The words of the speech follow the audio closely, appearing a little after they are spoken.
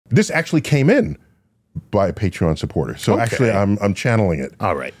This actually came in by a Patreon supporter. So actually, I'm channeling it.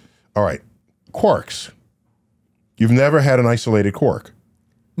 All right. All right. Quarks. You've never had an isolated quark.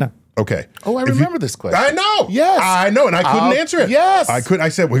 No. Okay. Oh, I remember this question. I know. Yes. I know, and I couldn't answer it. Yes. I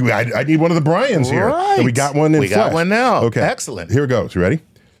said, I need one of the Brians here. Right. And we got one in We got flesh. one now. Okay. Excellent. Here it goes. You ready?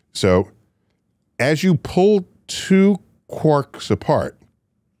 So as you pull two quarks apart,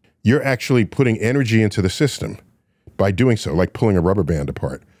 you're actually putting energy into the system by doing so, like pulling a rubber band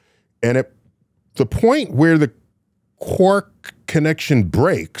apart. And at the point where the quark connection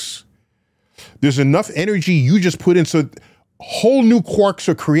breaks, there's enough energy you just put in so whole new quarks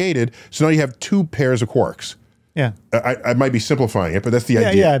are created. So now you have two pairs of quarks. Yeah. I might be simplifying it, but that's the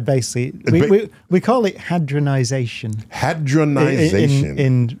idea. Yeah, basically. We call it hadronization. Hadronization.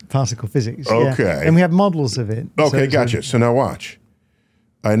 In particle physics. Okay. Yeah. And we have models of it. Okay, gotcha. So now watch.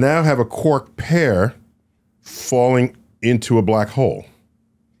 I now have a quark pair falling into a black hole.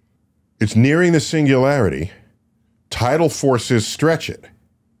 It's nearing the singularity. Tidal forces stretch it,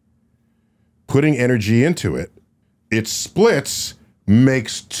 putting energy into it. It splits,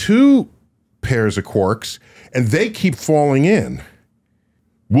 makes two pairs of quarks, and they keep falling in.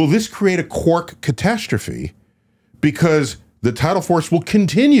 Will this create a quark catastrophe? Because the tidal force will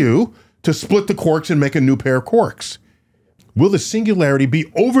continue to split the quarks and make a new pair of quarks. Will the singularity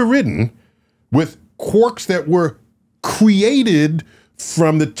be overridden with quarks that were created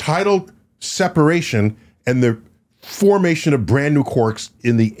from the tidal separation and the formation of brand new quarks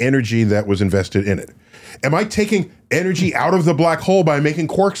in the energy that was invested in it? Am I taking energy out of the black hole by making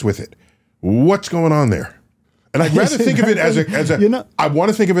quarks with it? What's going on there? And I'd rather think of it as I want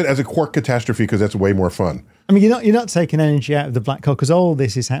to think of it as a quark catastrophe because that's way more fun. I mean, you're not taking energy out of the black hole because all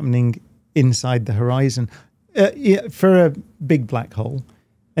this is happening inside the horizon. For a big black hole,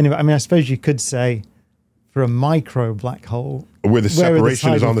 anyway, I mean, I suppose you could say for a micro black hole where the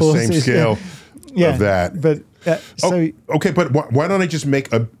separation is on the same scale of that. But okay, but why don't I just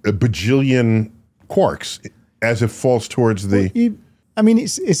make a bajillion quarks as it falls towards the? I mean,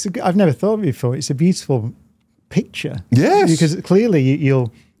 I've never thought of it before. It's a beautiful picture. Yes, because clearly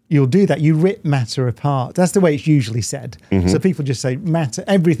you'll do that. You rip matter apart. That's the way it's usually said. So people just say matter,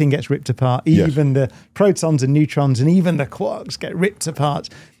 everything gets ripped apart. Even the protons and neutrons and even the quarks get ripped apart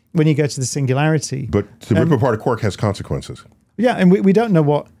when you go to the singularity. But to rip apart a quark has consequences. Yeah, and we don't know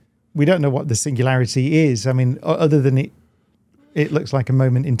what the singularity is. I mean, other than it looks like a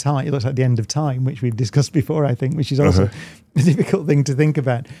moment in time. It looks like the end of time, which we've discussed before, I think, which is also a difficult thing to think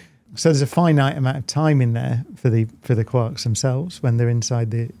about. So there's a finite amount of time in there for the quarks themselves when they're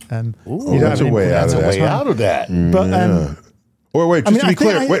inside the. That's a way out of that. But wait, just to be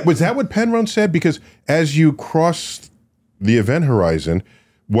clear, was that what Penrose said? Because as you cross the event horizon,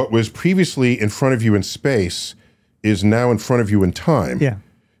 what was previously in front of you in space is now in front of you in time. Yeah.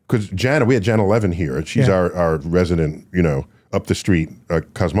 Because we had Jan 11 here, and she's our resident, up the street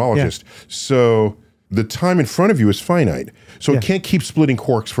cosmologist. Yeah. So the time in front of you is finite. So it can't keep splitting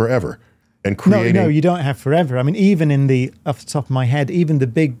quarks forever and creating. No, you don't have forever. I mean, even off the top of my head, even the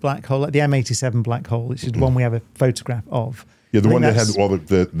big black hole, like the M87 black hole, which is the one we have a photograph of. Yeah, the one that had all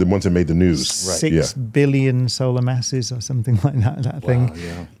the ones that made the news. 6 billion solar masses or something like that thing.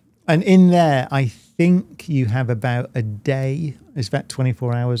 Yeah. And in there, I think you have about a day, it's about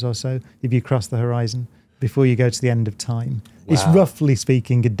 24 hours or so, if you cross the horizon before you go to the end of time. Wow. It's roughly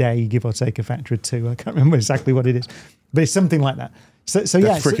speaking a day, give or take a factor of 2. I can't remember exactly what it is, but it's something like that. So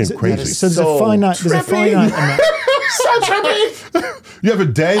that's freaking crazy. So there's a finite amount. So trippy. You have a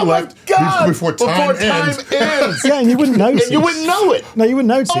day left before time ends. Yeah, and you wouldn't notice. And you wouldn't know it. No, you wouldn't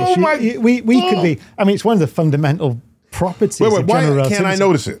notice. Oh we could be. I mean, it's one of the fundamental properties. Wait, why can't I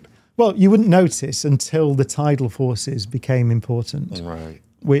notice it? Well, you wouldn't notice until the tidal forces became important. Right.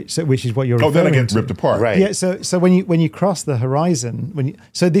 Which is what you're referring to. Then it gets ripped apart. Right. Yeah, so when you cross the horizon,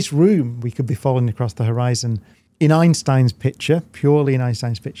 so this room, we could be falling across the horizon in Einstein's picture, purely in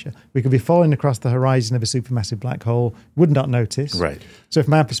Einstein's picture, we could be falling across the horizon of a supermassive black hole, would not notice. Right. So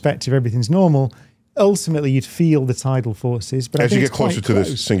from our perspective, everything's normal. Ultimately, you'd feel the tidal forces. But as you get closer to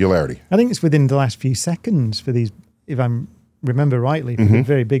this singularity. I think it's within the last few seconds for these, if I remember rightly, for the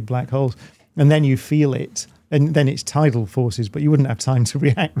very big black holes. And then you feel it. And then it's tidal forces, but you wouldn't have time to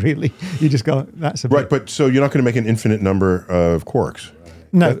react, really. You just go, that's a bit... Right, but so you're not going to make an infinite number of quarks.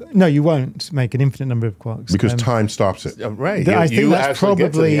 No, you won't make an infinite number of quarks. Because time stops it. Right. I think that's probably,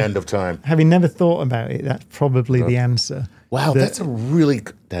 get to the end of time. Having never thought about it, that's probably the answer. Wow, that's a really...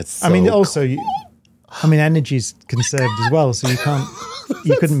 That's so energy is conserved as well, so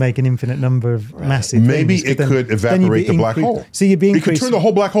you couldn't make an infinite number of massive Maybe things, it could evaporate the black hole. So you'd be you could turn the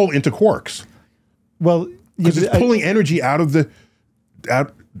whole black hole into quarks. Well... Because it's pulling energy out of the...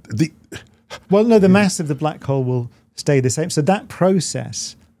 the Well, no, the mass of the black hole will stay the same. So that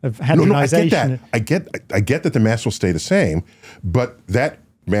process of hadronization. I get that the mass will stay the same, but that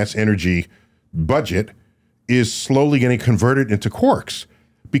mass energy budget is slowly getting converted into quarks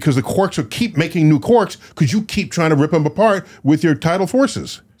because the quarks will keep making new quarks because you keep trying to rip them apart with your tidal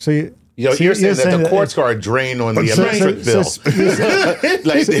forces. So You're saying that the quarks are a drain on the electric bill.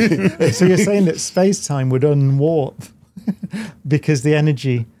 So you're saying that space-time would unwarp because the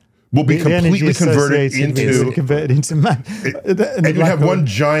energy Will be completely converted into matter. And you have one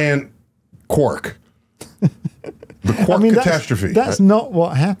giant quark. The quark catastrophe. That's not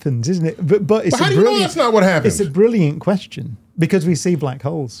what happens, isn't it? But it's how do you know that's not what happens? It's a brilliant question because we see black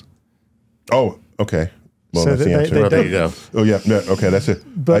holes. Oh, okay. Well, So that's the answer. There you go. Oh, yeah. No, okay, that's it.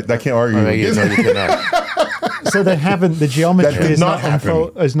 But- I can't argue. You cannot. So they haven't. The geometry That did not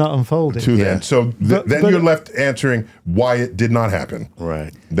happen. is not unfolded. To then. So then but- you're left answering why it did not happen.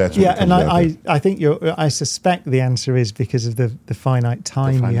 Right. That's what Yeah, it and comes down to. I think I suspect the answer is because of the finite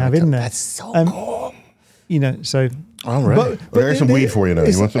time you have in there. That's so cool. You know, so All right. Well, there's some weed for you now.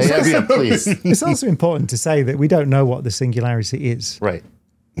 You want some? Yeah, please. it's also important to say that we don't know what the singularity is. Right.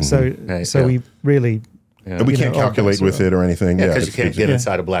 So Right, so yeah. we really And we can't calculate with it or anything. Yeah, Yeah, because you can't get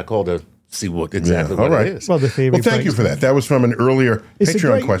inside a black hole to see what exactly all what right. it is. well the theory. Well, thank you for that. That was from an earlier It's a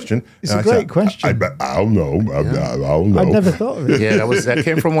Patreon great- question. it's And a I said, great question. I don't know. I don't know. I'd never thought of it. Yeah, that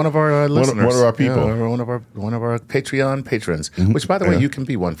came from one of our listeners. one of our people. Yeah, one of our Patreon patrons. Which, by the way, you can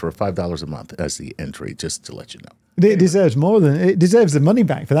be one for $5 a month as the entry. Just to let you know. It deserves more than it deserves the money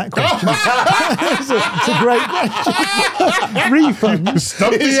back for that question. it's a great question. Refund.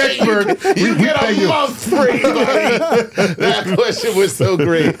 Stump the expert. You get pay a month free, buddy. That question was so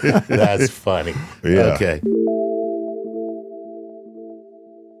great. That's funny. Yeah. Okay.